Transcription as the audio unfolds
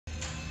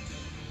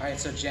All right,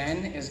 so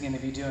Jen is going to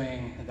be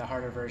doing the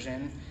harder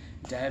version.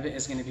 Deb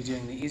is going to be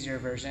doing the easier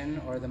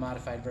version or the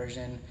modified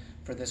version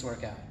for this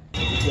workout.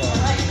 All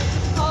right,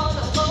 this is called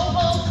a low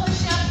hole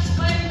push-up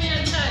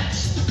Spider-Man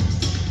touch.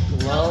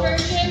 Low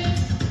version,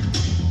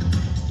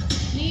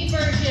 knee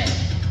version,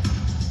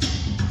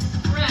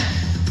 press.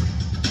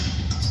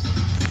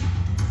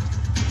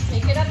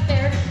 Take it up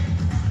there.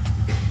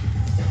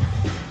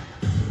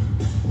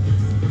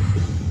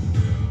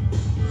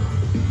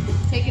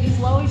 Take it as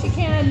low as you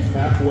can.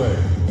 Halfway.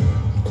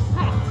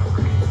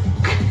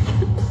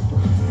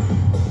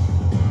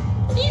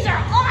 These are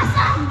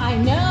awesome! I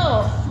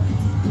know.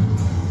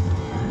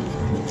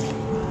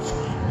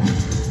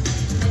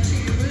 Make sure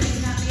your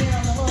booty's not the air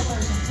on the low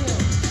version too.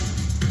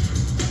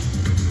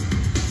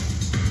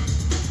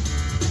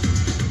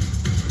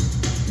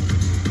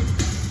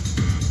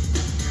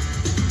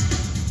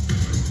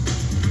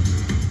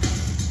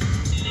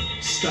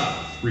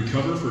 Stop.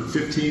 Recover for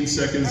 15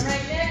 seconds. All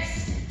right,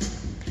 next.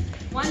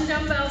 One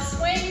dumbbell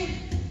swing.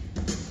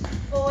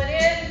 Pull it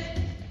in.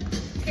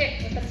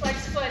 Kick with the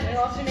flex foot and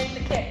alternate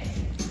the kick.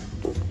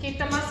 Keep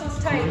the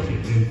muscles tight.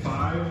 In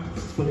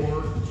 5, 4,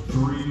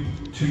 3,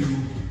 2,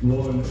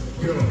 1,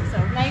 go.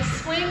 So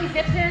nice swing,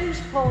 hip hinge,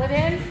 pull it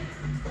in,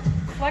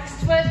 flex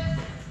foot,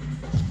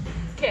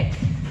 kick.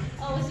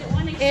 Oh, is it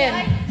one each In.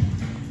 side?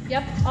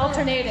 Yep,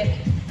 alternate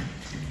it.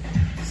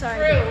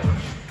 Sorry. Through.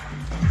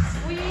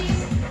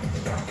 Squeeze.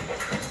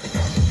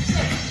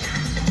 Kick.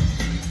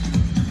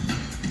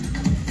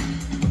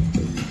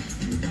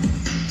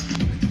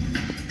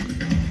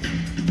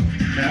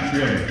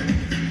 Halfway.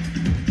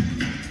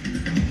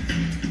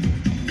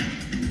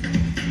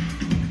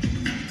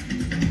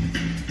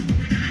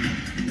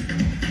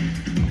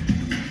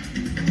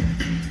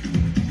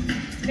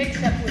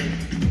 Mixed up week.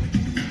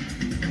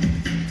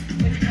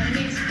 Which one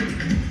needs to be?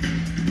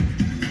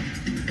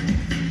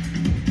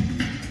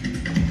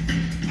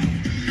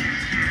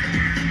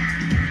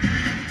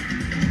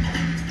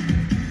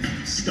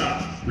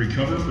 Stop.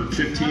 Recover for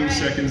 15 All right.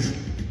 seconds.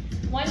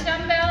 One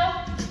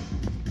dumbbell,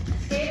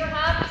 skater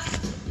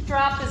hops,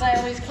 drop as I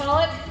always call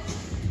it.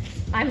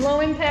 I'm low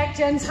impact,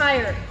 Jen's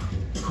higher.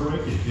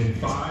 Correct it in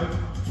 5,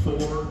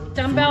 4,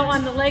 Dumbbell 3,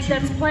 on the leg 2,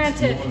 that's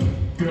planted.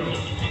 1, go.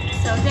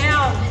 So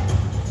down,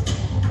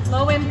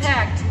 low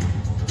impact.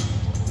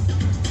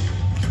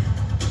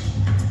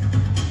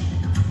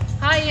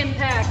 High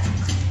impact.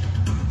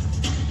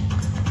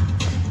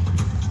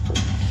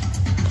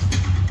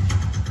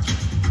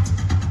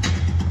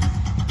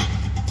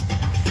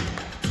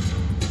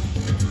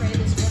 Pray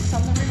this works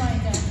on the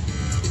reminder.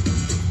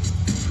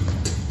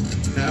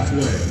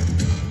 Halfway.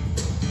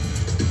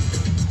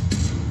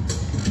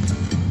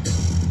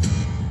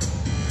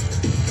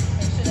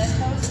 Make sure that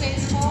toe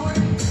stays forward.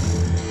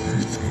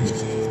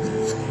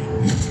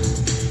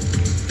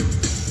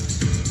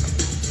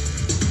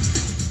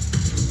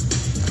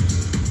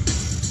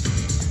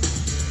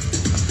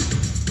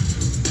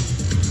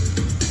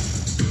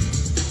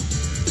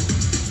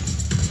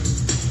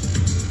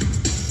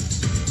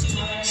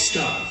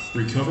 Stop.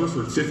 Recover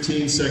for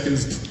 15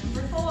 seconds.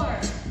 Number 4.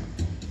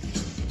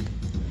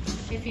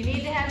 If you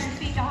need to have your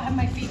feet, I'll have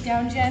my feet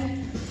down,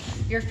 Jen.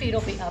 Your feet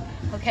will be up,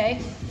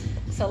 okay?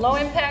 So low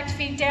impact,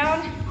 feet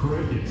down.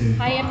 Correct it in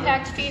High 5,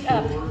 impact, feet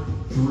up. 4,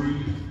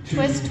 3, 2,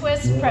 Twist,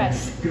 twist, 1,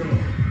 press. Go.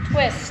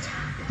 Twist,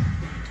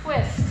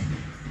 twist,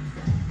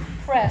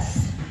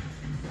 press.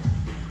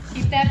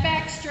 Keep that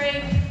back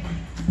straight.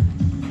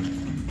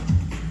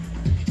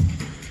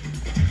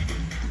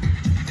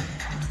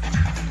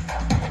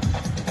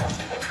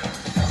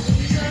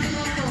 Release those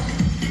muscles.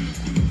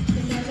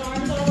 Get those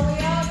arms all the way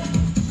up.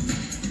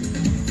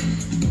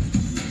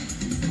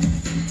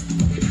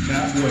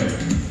 Halfway.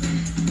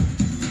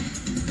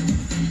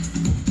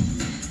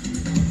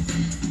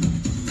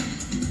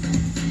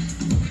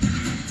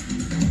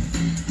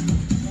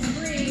 And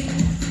breathe.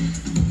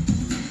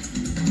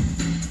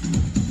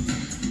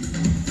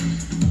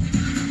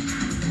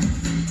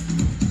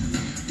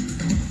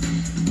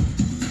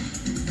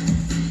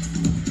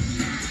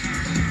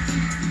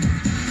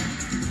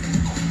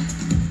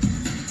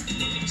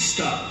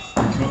 Stop.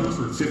 Recover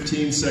for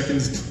 15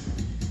 seconds.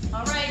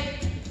 All right.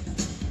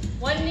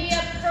 One knee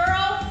up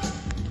curl.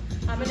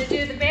 I'm going to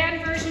do the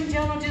band version.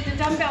 Jill will do the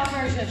dumbbell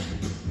version.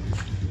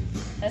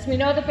 As we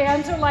know, the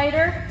bands are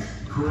lighter.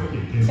 Correct it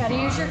in Got to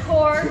use 5, your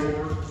core.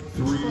 4,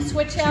 3, We'll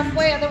switch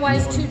halfway,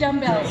 otherwise 2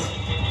 dumbbells.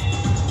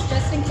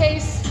 Just in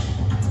case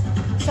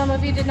some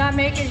of you did not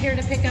make it here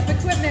to pick up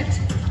equipment.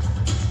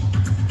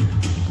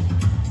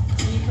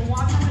 And you can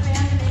walk on the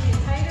band to make it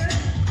tighter.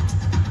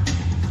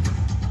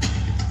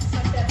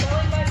 Suck that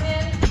belly button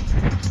in.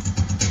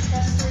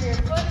 Press through your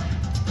foot.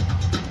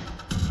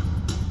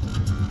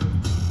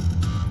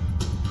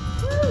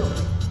 Woo!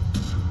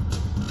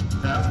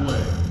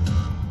 halfway.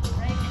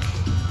 Right.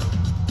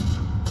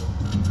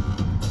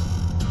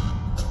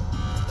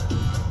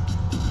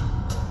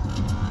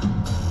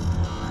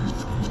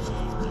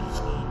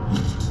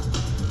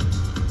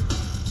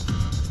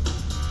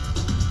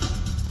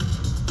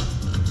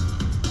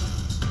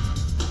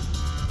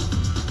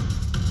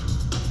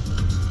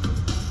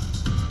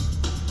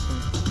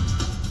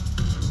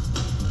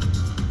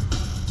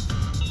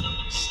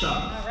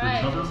 Stop. All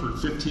right. Recover for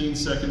 15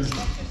 seconds.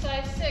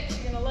 Exercise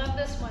 6, you're gonna love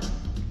this one.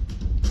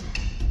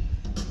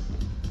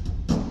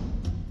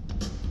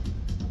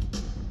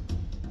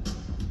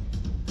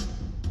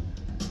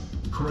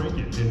 Crank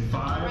it in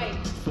 5, Right.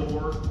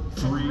 4,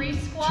 3, Three 2,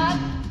 squat.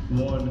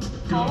 1, go.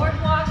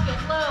 Forward walk,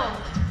 get low.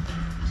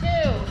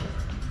 2,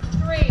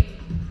 3.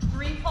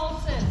 3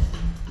 pulses.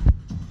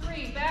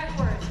 3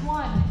 backwards.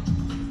 1,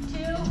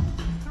 2,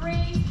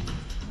 3.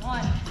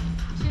 1,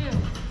 2,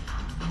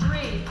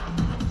 3.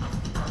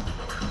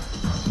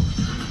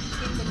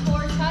 Keep the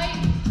core tight.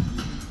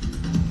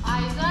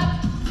 Eyes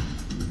up.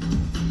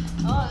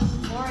 Oh, this is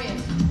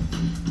glorious.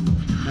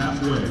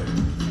 Halfway.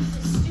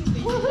 This is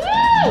stupid.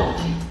 Woohoo!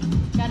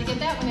 Gotta get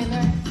that one in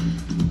there.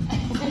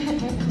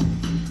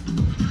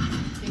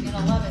 You're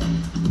gonna love it.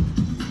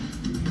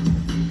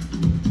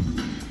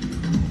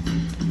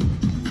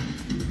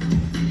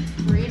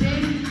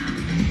 Breathing.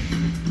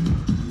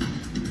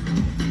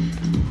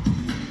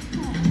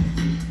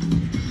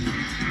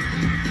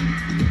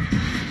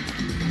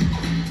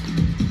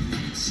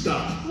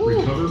 Stop. Woo.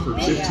 Recover for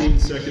There you 15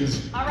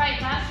 seconds. All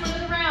right, last one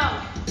of the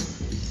round.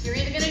 You're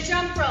either gonna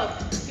jump rope.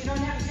 If you don't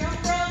have a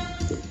jump rope,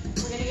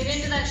 we're gonna get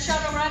into that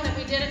shuttle run that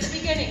we did at the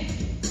beginning.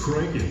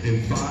 Crank it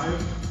in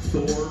 5,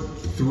 4,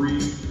 3,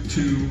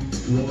 2,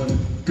 1,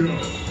 go.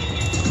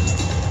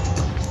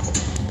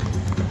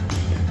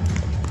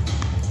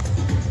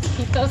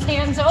 Keep those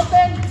hands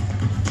open,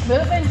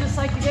 moving just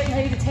like you're getting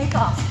ready to take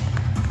off.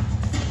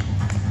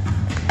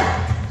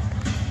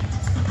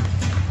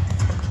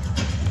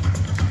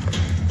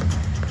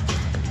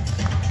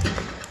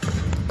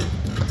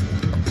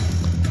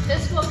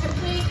 This will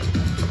complete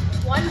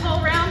one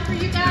whole round for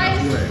you guys.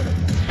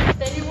 Halfway.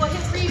 Then you will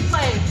hit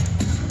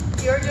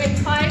replay. You're doing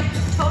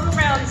 5 total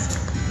rounds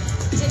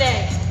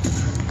today.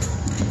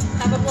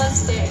 Have a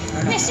blessed day.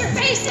 Kiss your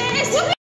faces!